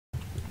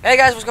Hey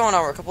guys, what's going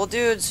on? We're a couple of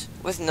dudes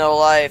with no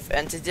life,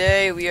 and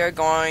today we are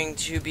going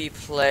to be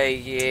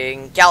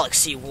playing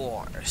Galaxy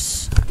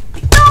Wars.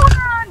 No, we're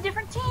on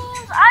different teams.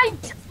 I'm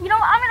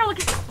gonna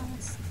look at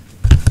this.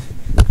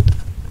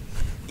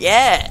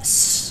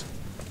 Yes!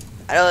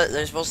 I know that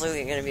there's mostly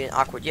going to be an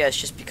awkward yes,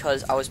 just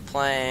because I was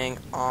playing,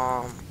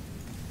 I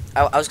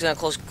was gonna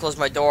close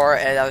my door,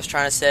 and I was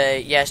trying to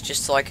say yes,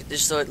 just so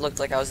it looked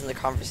like I was in the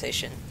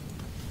conversation.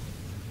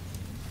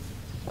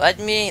 Let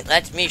me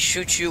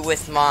shoot you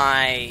with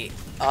my,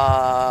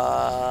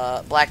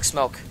 black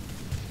smoke.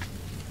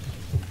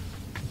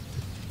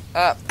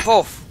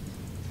 Both.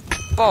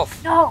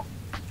 No.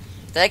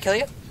 Did I kill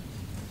you?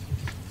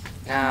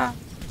 No.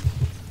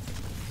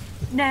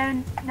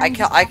 No.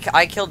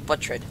 I killed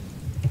Butrid.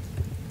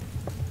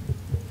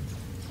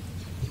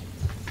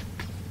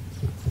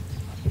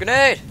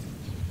 Grenade!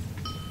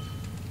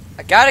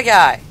 I got a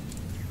guy.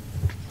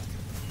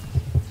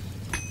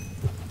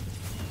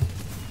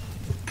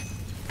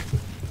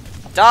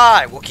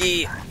 Die,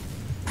 Wookiee!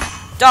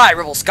 Die,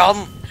 rebel scum!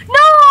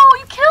 No,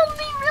 you killed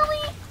me,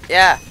 really?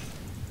 Yeah.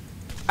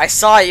 I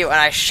saw you and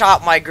I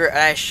shot my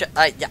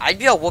I'd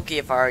be a Wookiee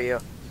if I were you.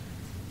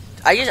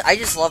 I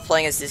just love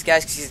playing as this guy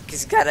because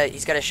he's got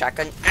a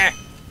shotgun.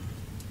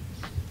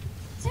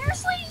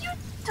 Seriously, you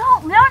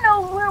don't now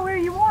know where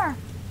you are.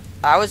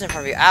 I was in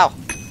front of you. Ow.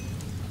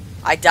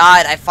 I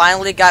died. I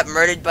finally got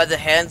murdered by the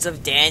hands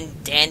of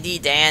Dandy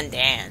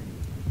Dan.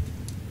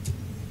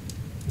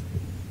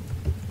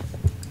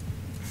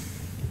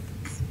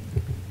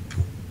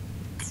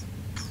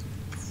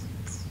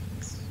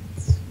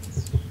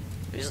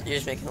 You're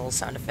just making little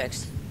sound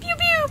effects. Pew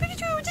pew pew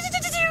pew.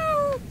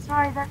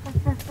 Sorry, that's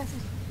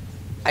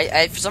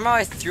I somehow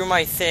I threw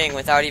my thing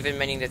without even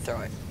meaning to throw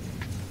it.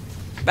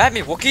 Bat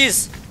me,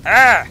 Wookiees!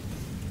 Ah!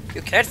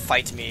 You can't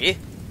fight me.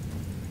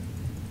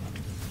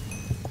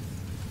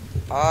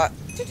 No!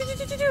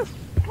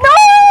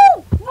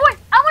 Boy,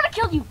 I want to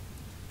kill you.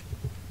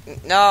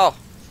 No!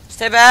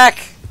 Stay back!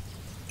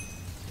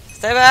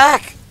 Stay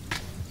back!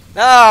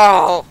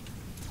 No!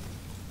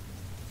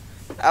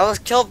 I was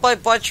killed by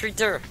Butt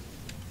Treater.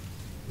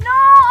 No,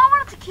 I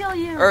wanted to kill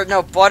you. Or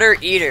no, Butter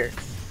Eater.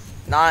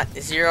 Not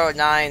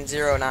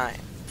 0909.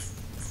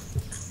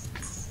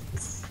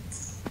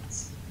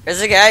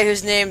 There's a guy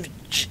who's named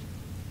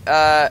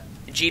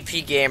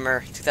GP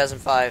Gamer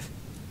 2005.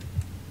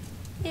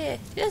 Yeah,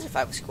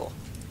 2005 was cool.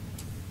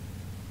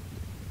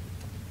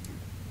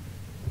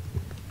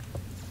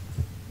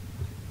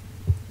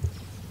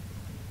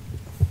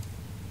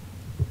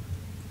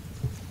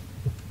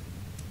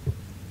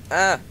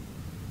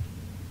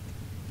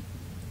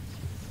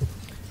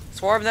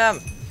 Swarm them.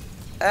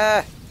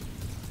 Oh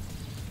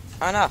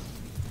no.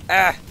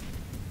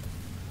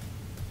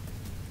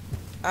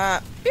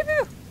 Pew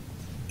pew.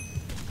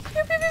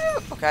 Pew pew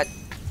pew. Oh god.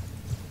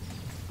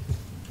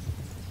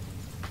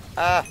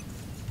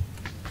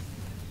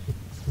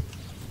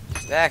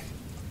 Stay back.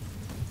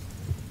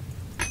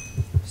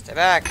 Stay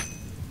back.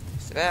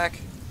 Stay back.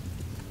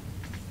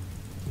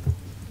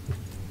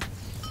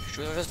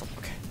 Shoot the pistol.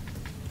 Okay.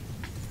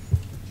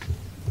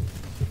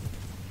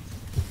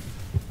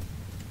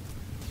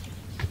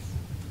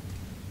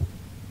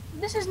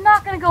 This is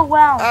not gonna go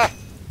well. I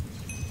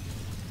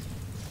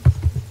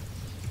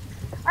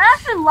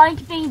actually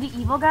like being the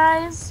evil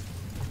guys.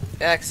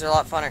 Yeah, because they're a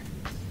lot funner.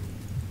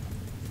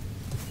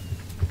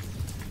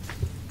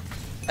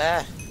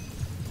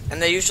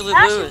 And they usually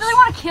I actually lose. really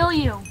want to kill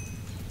you.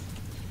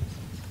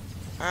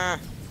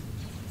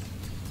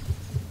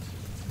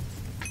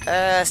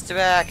 Stay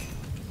back.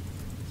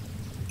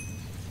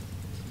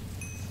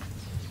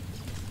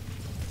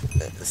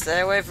 Stay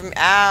away from me.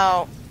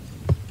 Ow.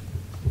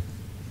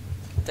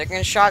 Taking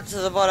a shot to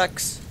the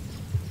buttocks.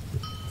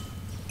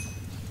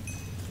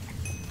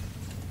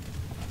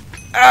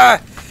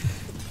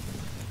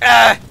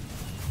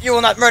 You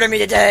will not murder me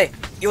today.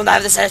 You will not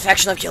have the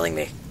satisfaction of killing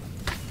me.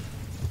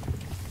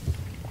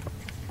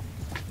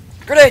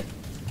 Grenade!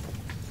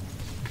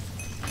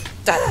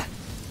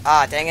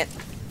 Ah, dang it.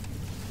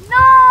 No!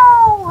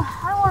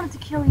 I wanted to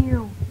kill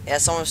you. Yeah,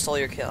 someone stole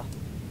your kill.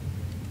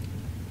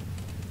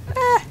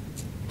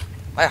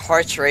 My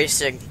heart's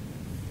racing.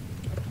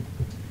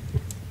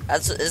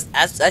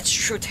 That's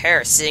true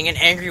terror, seeing an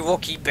angry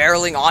Wookiee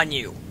barreling on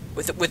you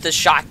with a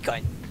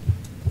shotgun.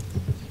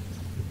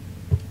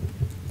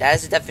 That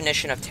is the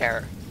definition of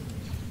terror.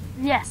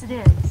 Yes, it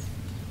is.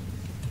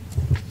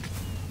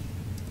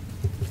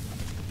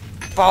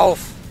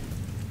 Both.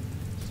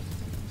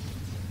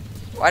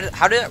 Why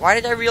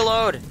did I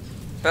reload?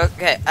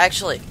 Okay,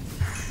 actually.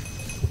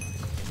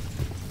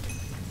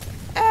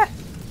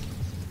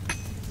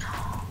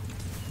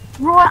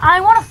 Roy,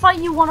 I want to fight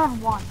you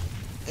one-on-one.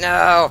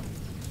 No.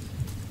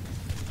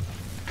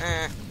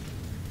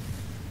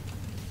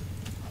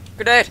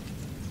 Grenade.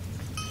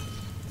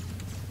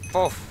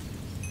 Both.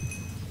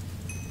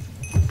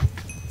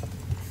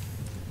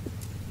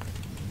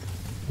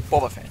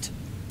 Boba Fett.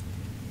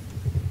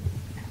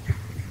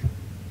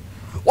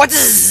 What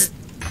is?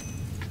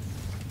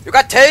 You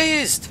got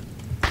tased.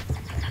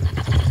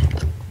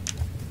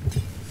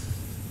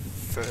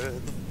 For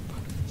the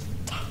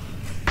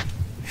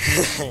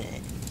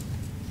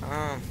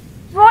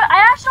Roy,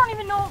 I actually don't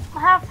even know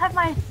have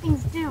my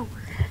things do.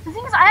 The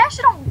thing is, I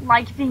actually don't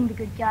like being the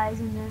good guys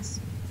in this.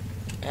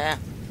 Yeah.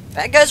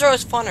 Bad guys are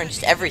always fun on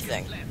just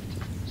everything.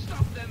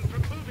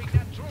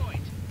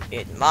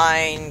 In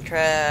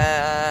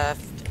Minecraft,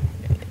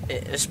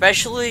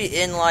 especially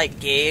in like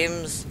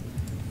games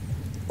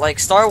like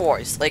Star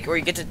Wars, like where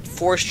you get to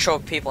force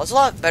choke people. It's a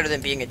lot better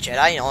than being a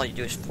Jedi and all you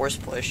do is force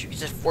push. You can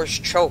just force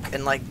choke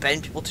and like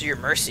bend people to your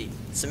mercy.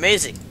 It's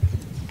amazing.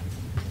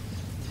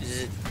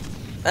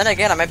 Then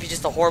again, I might be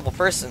just a horrible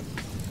person.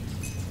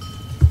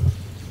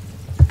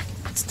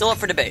 It's still up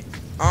for debate.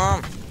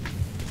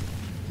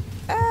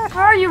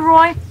 Where are you,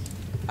 Roy?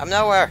 I'm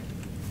nowhere.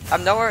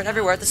 I'm nowhere and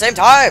everywhere at the same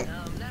time.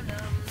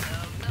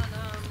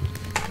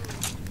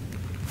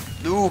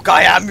 Luke,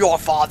 I am your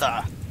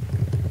father.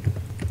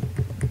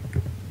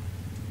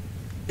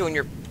 Doing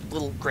your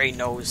little gray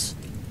nose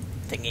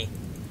thingy.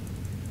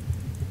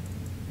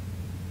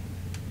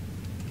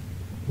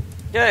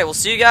 Okay, we'll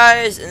see you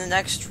guys in the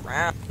next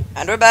round.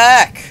 And we're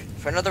back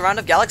for another round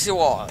of Galaxy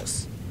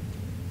Wars.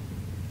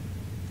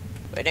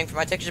 Waiting for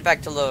my texture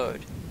pack to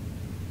load.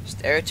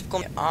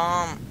 Stereotypical.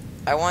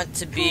 I want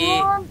to be.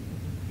 Come on.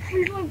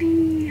 Please let me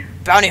be.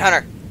 Bounty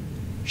Hunter.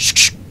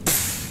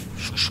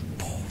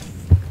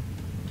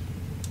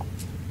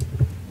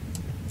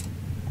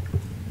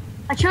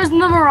 I chose the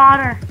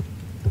Marauder.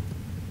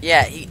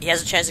 Yeah, he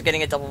has a chance of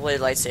getting a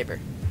double-bladed lightsaber.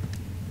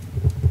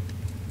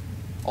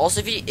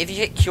 Also, if you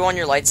hit Q on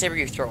your lightsaber,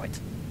 you throw it.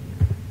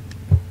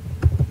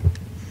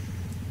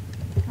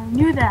 I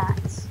knew that.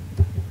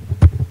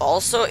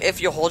 Also,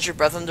 if you hold your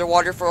breath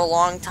underwater for a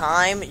long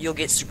time, you'll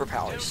get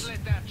superpowers.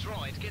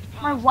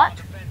 My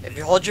what? If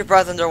you hold your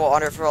breath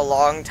underwater for a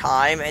long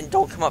time and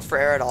don't come up for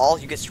air at all,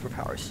 you get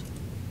superpowers.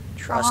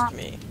 Trust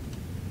me.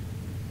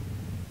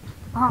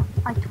 I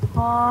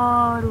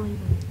totally believe.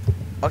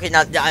 Okay,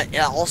 now,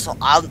 yeah, also,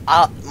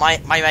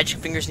 my magic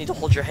fingers need to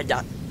hold your head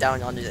down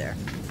under there.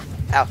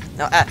 Ow,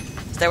 no,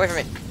 stay away from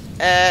me.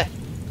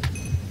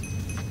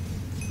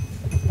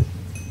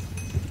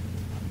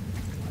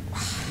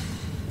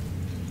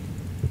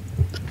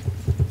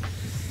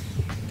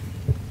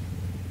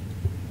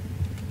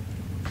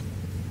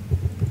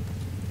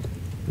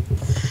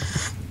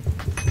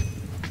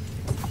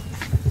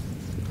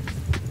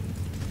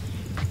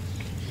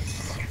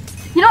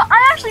 You know,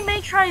 I actually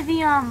may try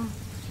the, I'm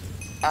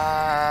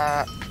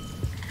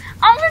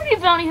gonna be a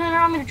bounty hunter,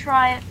 I'm gonna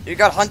try it. You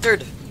got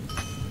hunted.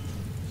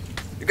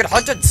 You got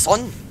hunted,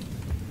 son.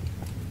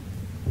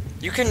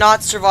 You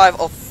cannot survive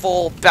a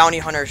full bounty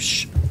hunter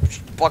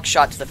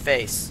buckshot to the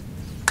face.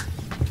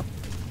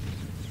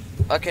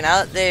 Okay,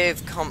 now that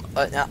they've come,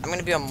 now I'm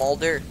gonna be a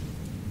Mulder,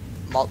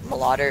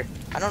 Malauder.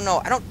 I don't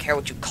know. I don't care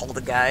what you call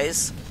the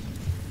guys.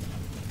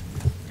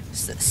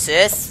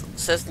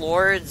 Sith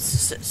lords,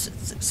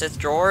 Sith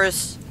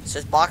drawers,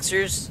 Sith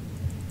boxers,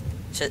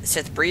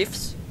 Sith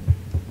briefs.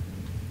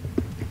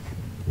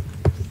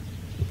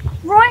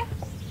 Roy,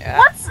 Yeah.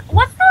 what's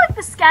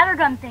the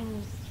scattergun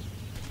thingy?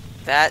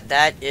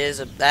 That is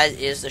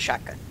the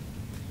shotgun.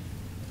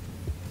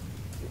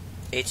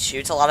 It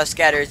shoots a lot of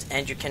scatters,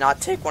 and you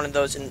cannot take one of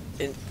those to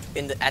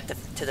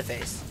the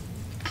face.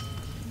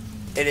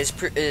 It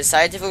is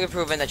scientifically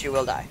proven that you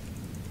will die.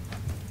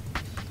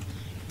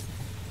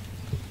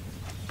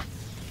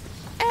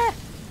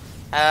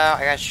 Oh,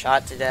 I got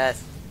shot to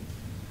death.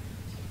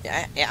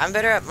 Yeah, I'm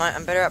better at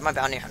my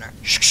bounty hunter.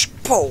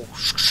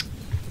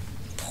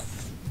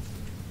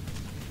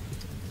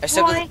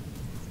 Roy,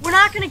 we're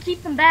not gonna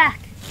keep them back.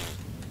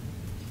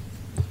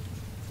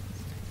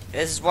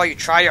 This is why you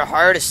try your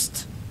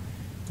hardest.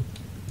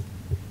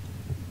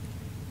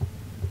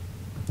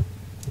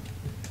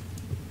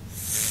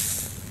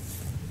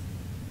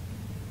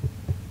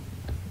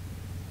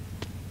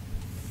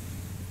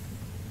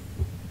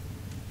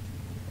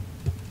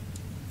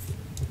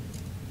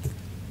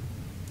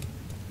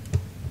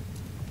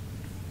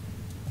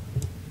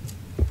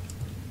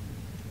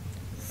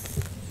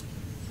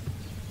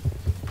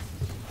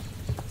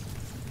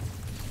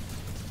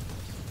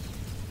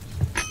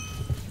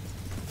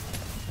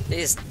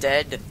 He's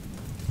dead.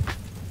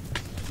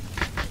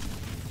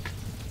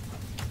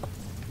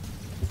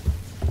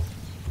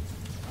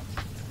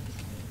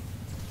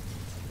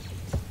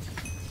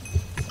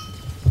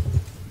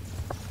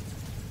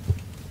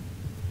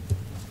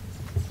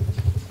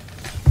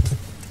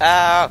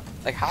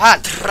 Like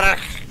hot.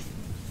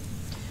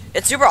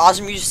 It's super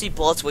awesome. You just see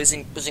bullets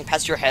whizzing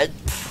past your head.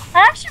 I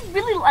actually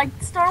really like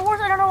Star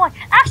Wars. I don't know why.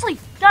 Actually,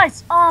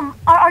 guys,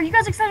 are you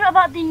guys excited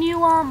about the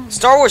new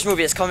Star Wars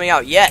movie is coming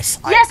out? Yes.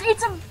 Yes,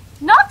 it's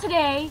not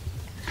today.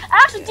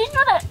 Actually, did you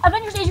know that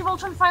Avengers: Age of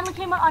Ultron finally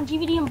came out on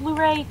DVD and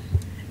Blu-ray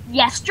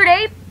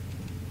yesterday?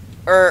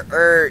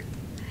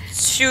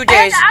 2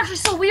 days. And actually,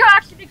 so we are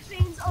actually big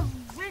fans of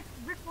Rick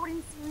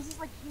Gordon's series.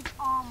 Like his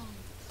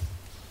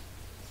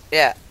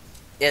Yeah,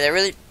 they're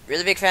really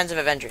big fans of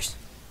Avengers.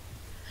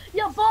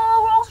 Yeah, but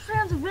we're also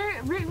fans of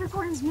Rick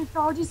Gordon's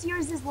mythology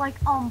series. Is like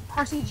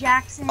Percy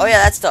Jackson. Oh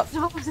yeah, that stuff.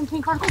 Developers and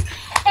King Chronicles,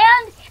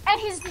 and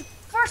he's the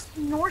first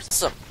Norse.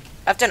 Awesome.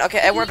 F10. Okay,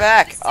 and we're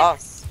back. Oh,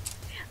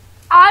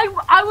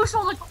 I was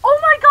so like, oh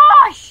my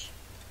gosh!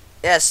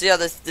 Yeah, so yeah,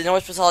 the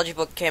Norse mythology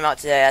book came out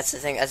today. That's the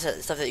thing. That's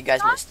the stuff that you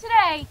guys Not missed.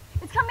 today.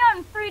 It's coming out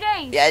in 3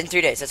 days. Yeah, in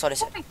 3 days. That's what I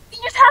said. Okay, you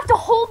just have to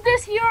hold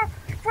this here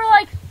for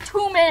like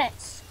 2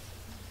 minutes.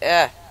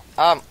 Yeah.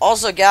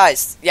 Also,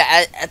 guys,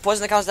 yeah, post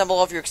in the comments down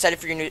below if you're excited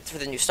for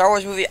the new Star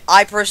Wars movie.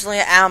 I personally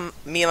am.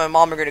 Me and my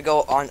mom are gonna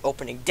go on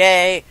opening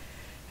day,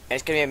 and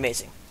it's gonna be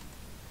amazing.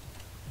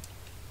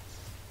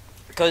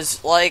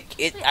 Because like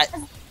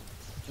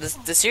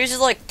the series is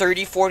like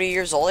 30, 40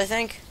 years old, I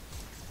think.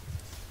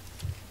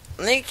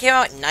 I think it came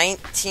out in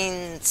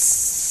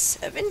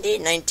 1970,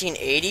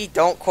 1980.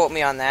 Don't quote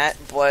me on that,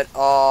 but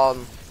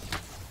Well,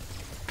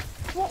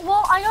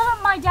 I know that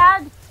my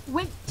dad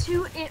went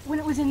to it when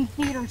it was in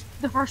theaters,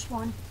 the first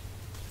one.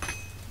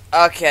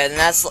 Okay, then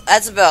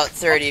that's about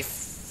 30,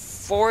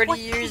 40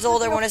 years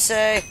old, I want to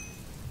say.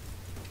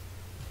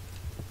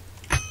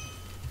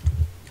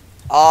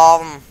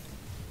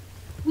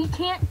 We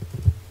can't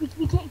keep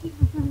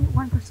improving at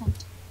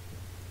 1%.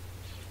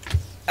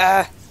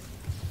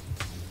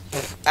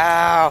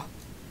 Ow.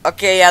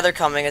 Okay, yeah, they're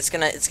coming. It's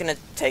gonna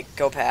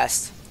go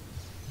past.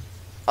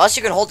 Unless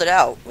you can hold it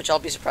out, which I'll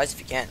be surprised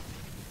if you can.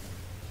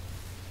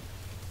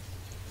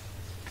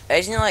 I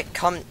just need to like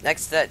come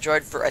next to that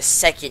droid for a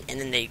second, and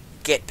then they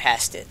get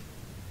past it.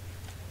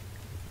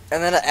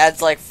 And then it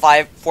adds like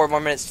 4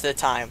 more minutes to the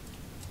time.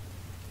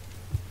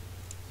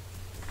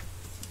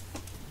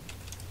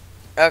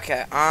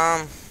 Okay,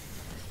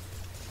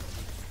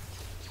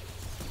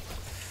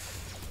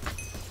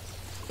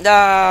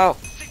 no!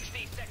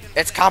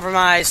 It's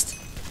compromised.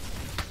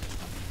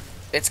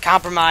 It's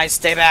compromised.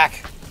 Stay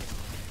back.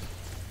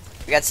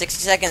 We got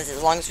 60 seconds,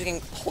 as long as we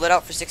can hold it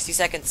out for 60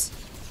 seconds.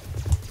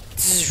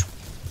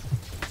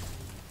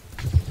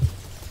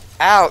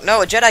 Ow,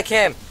 no, a Jedi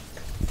came.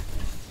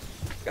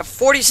 We got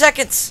 40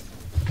 seconds.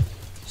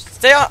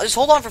 Stay on, just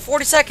hold on for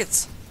 40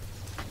 seconds.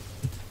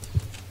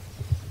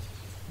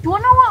 Do you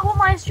want to know what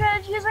my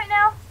strategy is right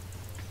now?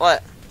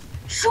 What?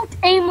 Shoot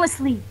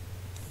aimlessly.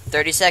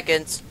 30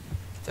 seconds.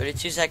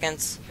 32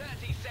 seconds.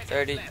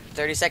 30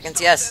 seconds,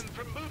 yes.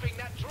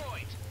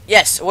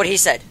 Yes, what he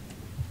said.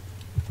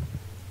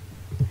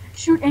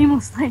 Shoot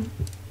aimlessly.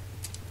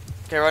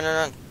 Okay, run.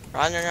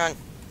 Run.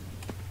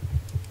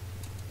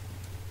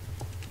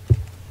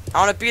 I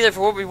want to be there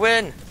for what we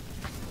win.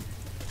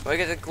 We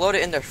get to gloat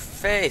it in their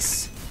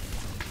face.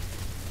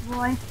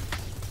 Roy.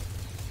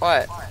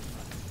 What?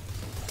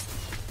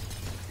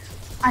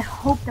 I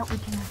hope that we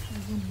can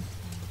actually win this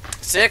game.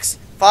 6,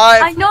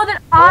 5. I know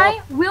that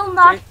I will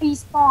not be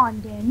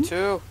spawned in.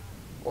 2,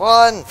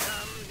 1.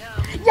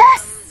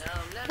 Yes!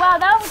 Wow,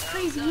 that was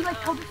crazy. He like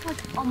held it for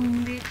like a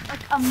minute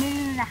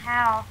and a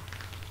half.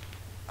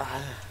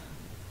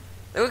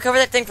 We cover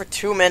that thing for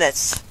 2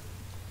 minutes.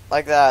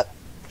 Like that.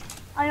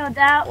 I know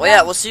that. Well,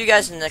 yeah, we'll see you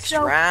guys in the next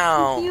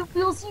round.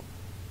 We'll see.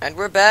 And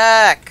we're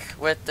back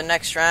with the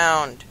next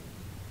round.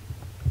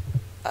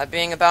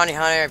 Being a bounty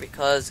hunter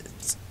because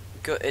it's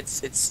good.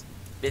 It's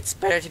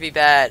better to be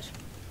bad.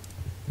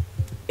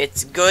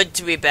 It's good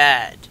to be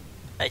bad.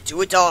 I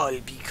do it all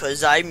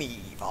because I'm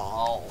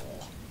evil.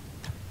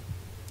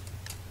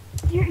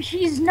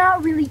 He's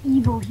not really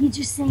evil. He's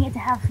just saying it to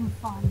have some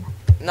fun.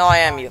 No, I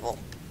am evil.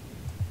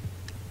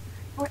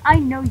 Well, I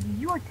know you.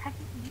 You are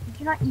technically.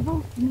 You're not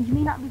evil. You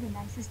may not be the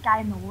nicest guy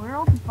in the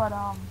world, but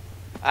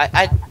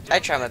I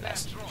try my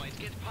best.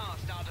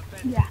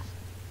 Yeah.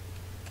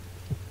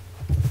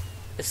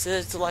 This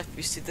is the life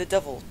you see. The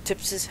devil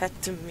tips his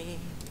hat to me.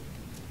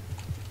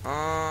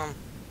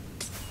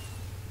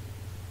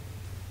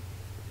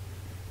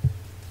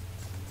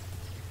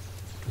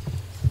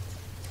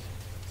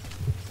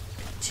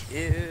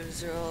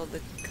 Tears are all the.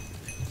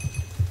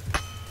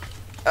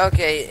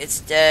 Okay, it's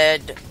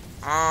dead.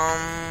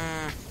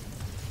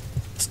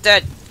 It's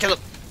dead. Kill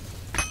him.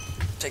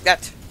 Take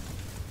that.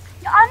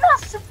 Yeah, I'm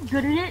not super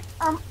good at it.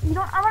 You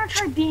know, I'm gonna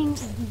try being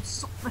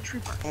a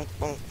trooper.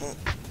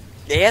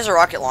 Yeah, he has a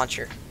rocket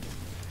launcher.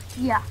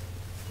 Yeah.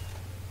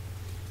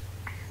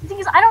 The thing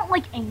is, I don't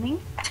like aiming.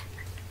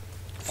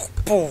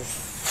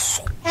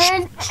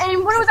 And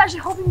what I was actually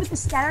hoping with the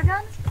scatter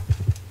gun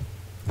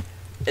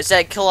is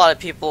that kill a lot of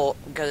people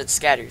because it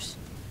scatters.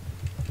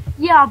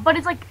 Yeah, but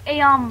it's like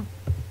a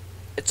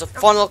It's a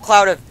funnel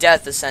cloud of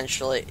death,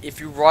 essentially. If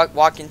you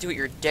walk into it,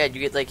 you're dead.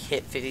 You get like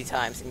hit 50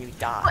 times and you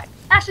die. But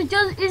actually,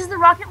 is the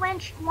rocket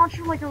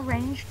launcher like a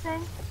ranged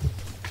thing?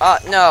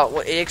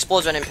 No. It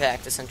explodes on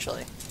impact,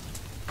 essentially.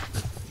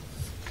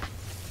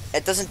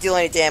 It doesn't deal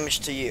any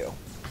damage to you.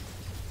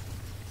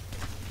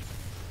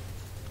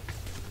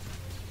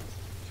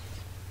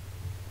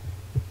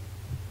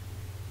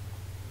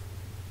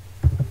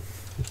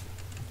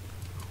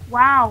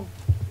 Wow.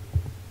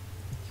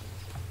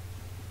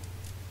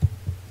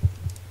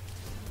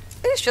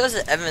 It shows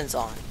that Evan's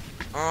on.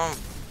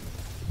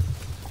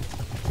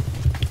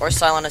 Or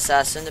Silent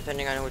Assassin,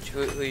 depending on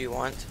who you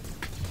want.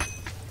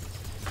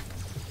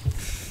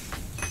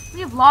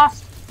 We have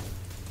lost.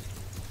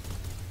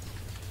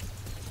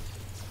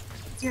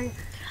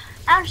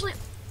 Actually,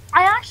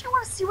 I actually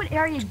want to see what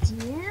area D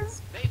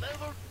is.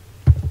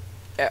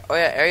 Oh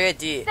yeah, Area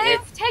D.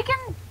 They've taken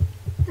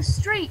the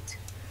street.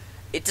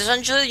 It's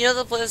essentially, you know,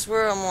 the place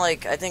where I'm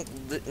like, I think,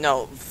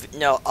 no,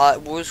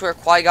 it was where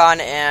Qui-Gon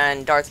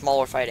and Darth Maul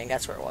were fighting.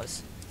 That's where it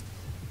was.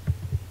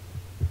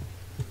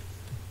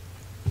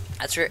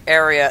 That's where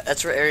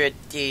Area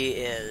D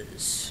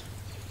is.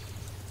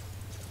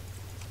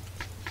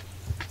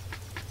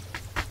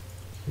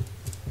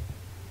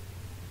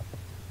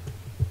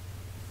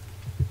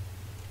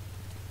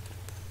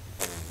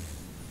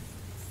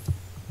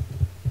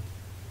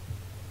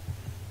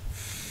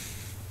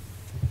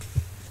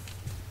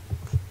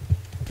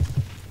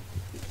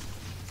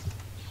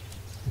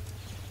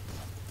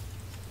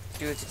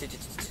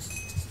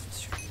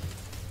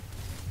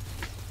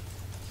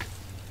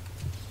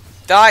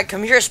 Die,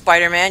 come here,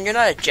 Spider-Man. You're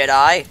not a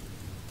Jedi.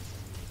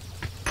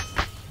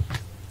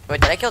 Wait,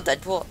 did I kill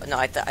Deadpool? No,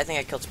 I think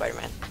I killed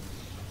Spider-Man.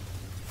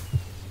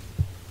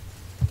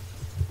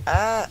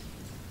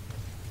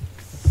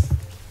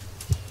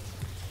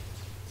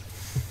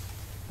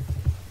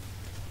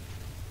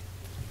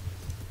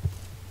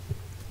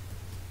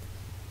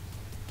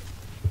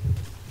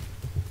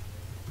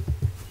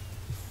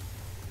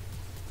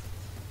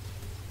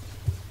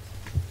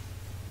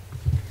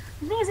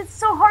 The thing is, it's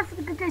so hard for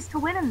the good guys to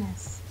win in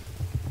this.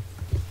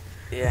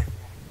 Yeah.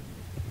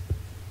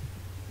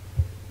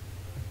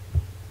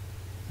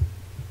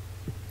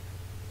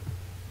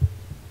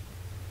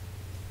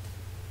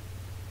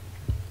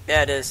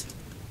 Yeah, it is.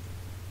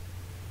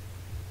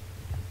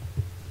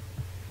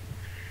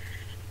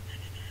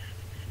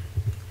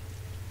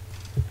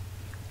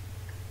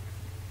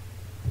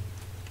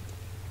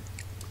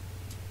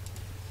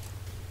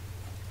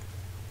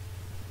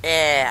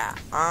 Yeah,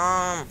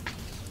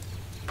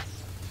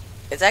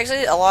 it's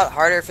actually a lot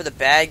harder for the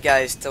bad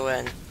guys to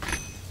win.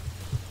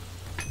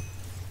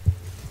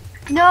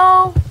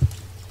 No,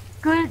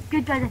 good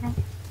guys, I think.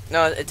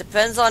 No, it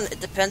depends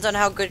on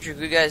how good your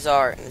good guys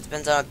are, and it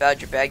depends on how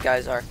bad your bad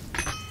guys are.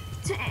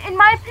 In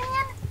my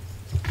opinion,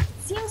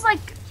 it seems like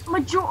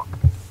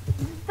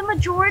the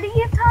majority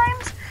of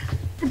times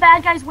the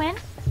bad guys win.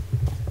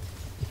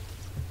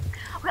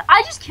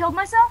 I just killed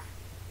myself.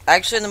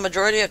 Actually, in the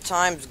majority of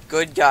times,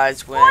 good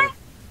guys win. What?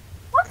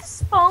 What's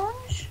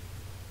sponge?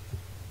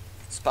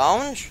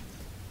 Sponge?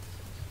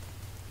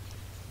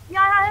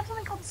 Yeah, I have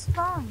something called a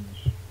sponge.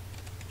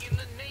 In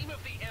the name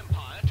of the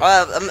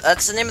Empire.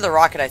 That's the name of the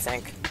rocket, I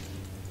think.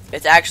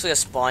 It's actually a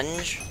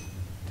sponge.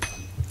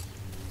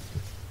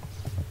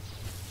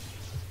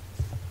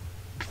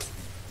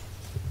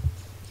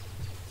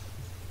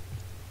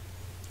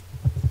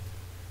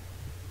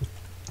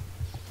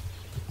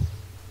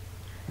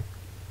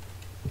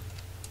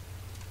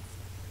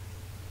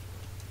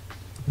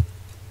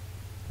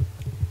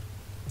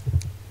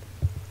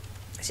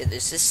 See,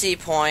 this is C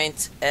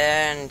point,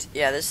 and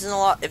yeah, this isn't a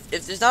lot. If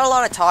there's not a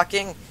lot of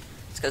talking,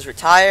 it's because we're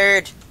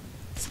tired.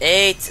 It's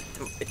 8.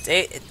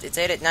 It's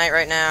 8 at night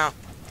right now. I'm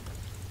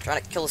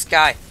trying to kill this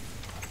guy.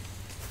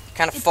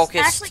 Kind of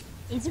focused. Actually,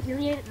 is it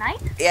really 8 at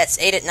night? Yeah, it's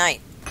 8 at night.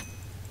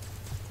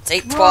 It's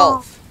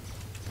 8:12.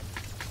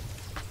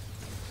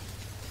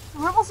 The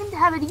rebels seem to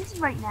have it easy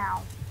right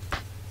now.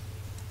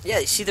 Yeah,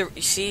 you see the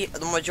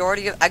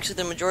majority of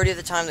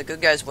the time the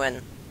good guys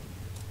win.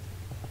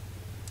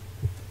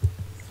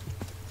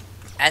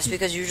 That's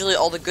because usually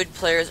all the good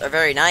players are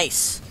very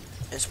nice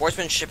and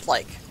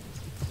sportsmanship-like.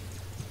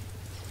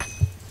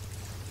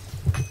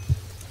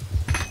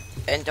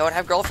 And don't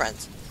have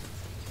girlfriends.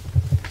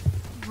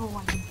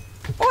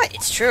 Boy,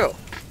 it's true.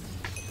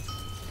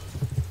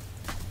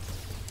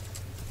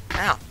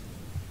 Ow.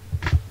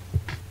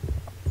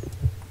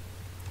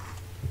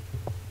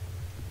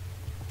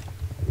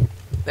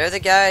 They're the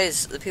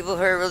guys, the people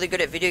who are really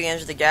good at video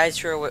games are the guys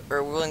who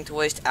are willing to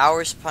waste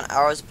hours upon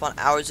hours upon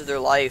hours of their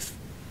life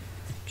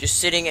just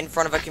sitting in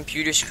front of a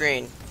computer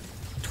screen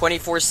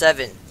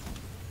 24/7.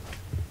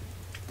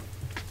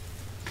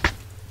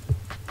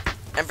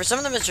 And for some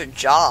of them it's their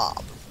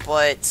job,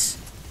 but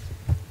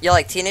yeah,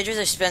 like teenagers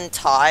that spend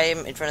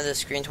time in front of the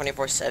screen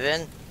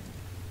 24/7.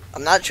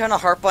 I'm not trying to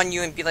harp on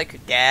you and be like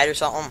your dad or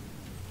something,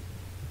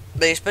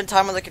 but you spend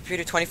time on the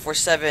computer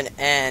 24/7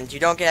 and you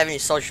don't have any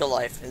social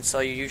life, and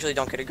so you usually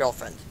don't get a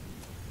girlfriend.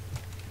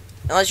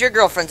 Unless your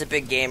girlfriend's a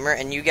big gamer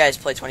and you guys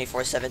play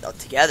 24/7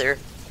 together,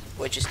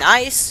 which is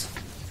nice.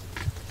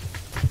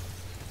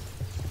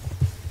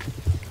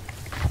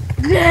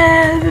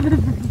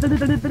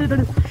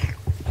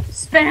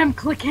 Spam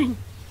clicking.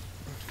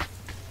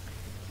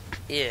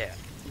 Yeah,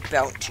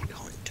 bounty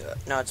hunter.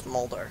 No, it's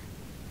Mulder.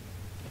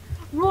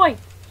 Roy,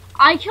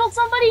 I killed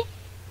somebody.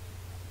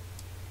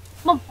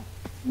 Look,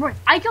 Roy,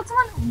 I killed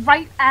someone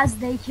right as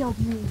they killed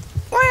me.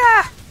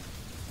 Oh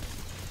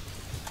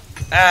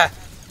yeah!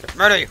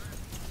 Murder you.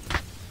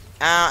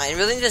 I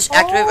really need to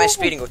activate my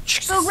speed and go.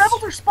 The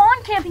rebels are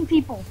spawn camping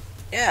people.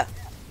 Yeah.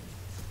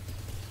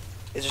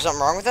 Is there something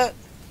wrong with that?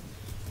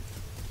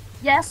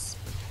 Yes.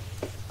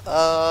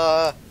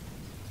 I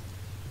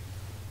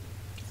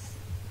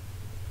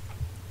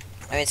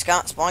mean,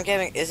 spawn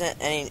camping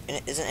isn't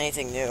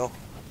anything new.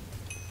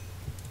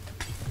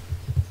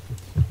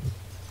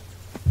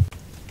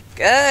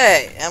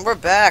 Okay, and we're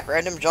back.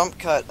 Random jump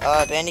cut.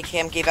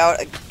 Bandicam gave out.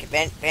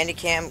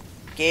 Bandicam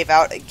gave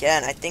out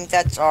again. I think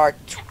that's our.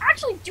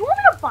 Actually, do you want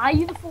me to buy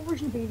you the full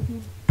version of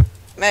Bandicam?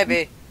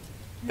 Maybe.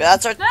 But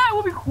that's our. That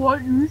will be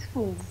quite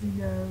useful,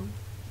 you know.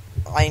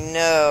 I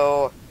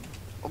know,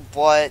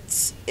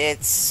 but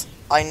it's.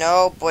 I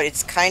know, but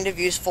it's kind of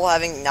useful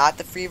having not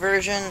the free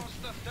version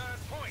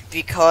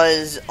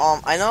because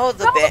I know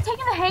the. Someone's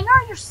taking the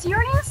hangar? You're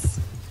serious?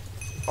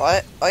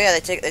 What? Oh yeah,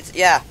 they take it.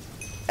 Yeah,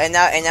 and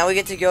now we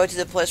get to go to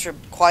the place where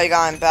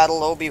Qui-Gon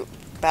battled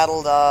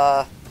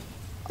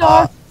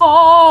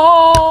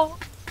Oh!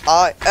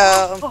 I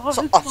am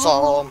so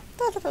awesome.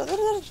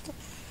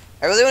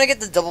 I really want to get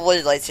the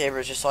double-bladed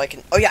lightsabers just so I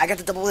can. Oh yeah, I got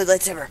the double-bladed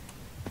lightsaber.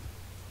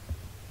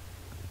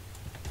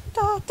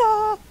 Da,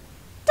 da,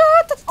 da, da,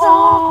 da.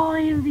 Oh,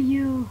 I envy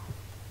you.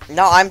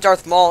 Now I'm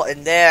Darth Maul,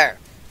 and there,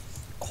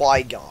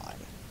 Qui-Gon.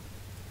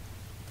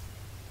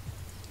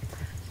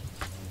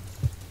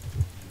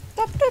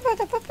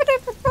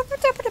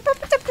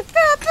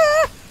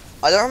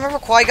 I don't remember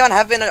Qui-Gon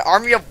having an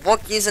army of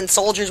Wookiees and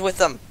soldiers with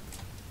him.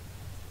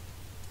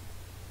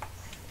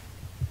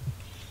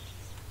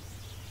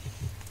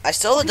 I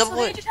still the double.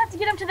 So you just have to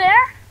get him to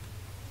there?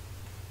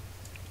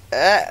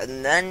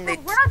 And then they.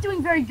 We're not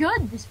doing very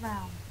good this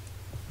round.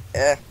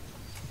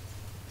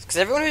 Because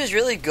everyone who's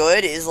really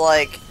good is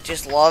like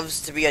just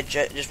loves to be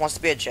just wants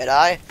to be a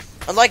Jedi.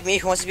 Unlike me,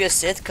 who wants to be a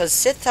Sith, because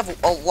Sith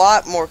have a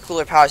lot more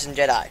cooler powers than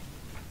Jedi.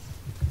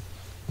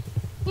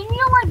 In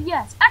real life,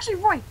 yes. Actually,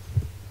 Roy,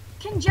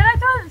 can Jedi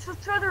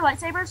throw their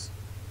lightsabers?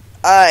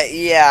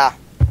 Yeah.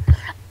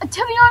 To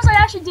be honest, I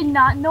actually did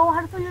not know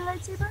how to throw your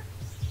lightsaber.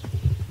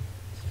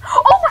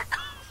 Oh my god!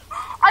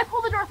 I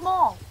pulled a Darth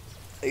Maul.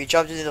 You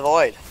jumped into the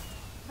void.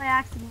 By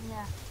accident,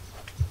 yeah.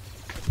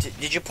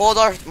 Did you pull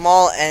Darth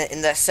Maul and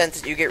in the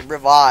sense that you get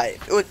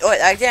revived? Oh,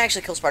 I didn't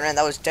actually kill Spider-Man.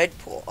 That was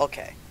Deadpool.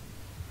 Okay.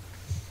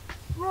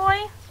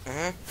 Roy,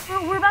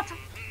 we're about to...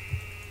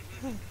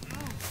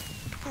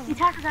 The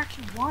attacker's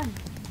actually won.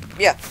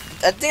 Yeah,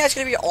 I think that's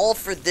going to be all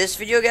for this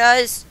video,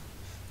 guys.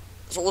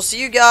 So we'll see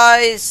you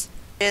guys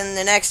in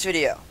the next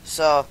video.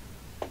 So,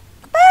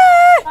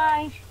 bye!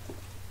 Bye.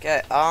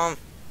 Okay, So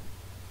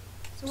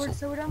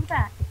we're done with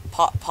that.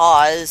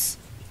 Pause.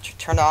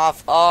 Turn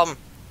off, no.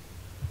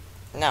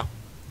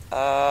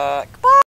 Goodbye!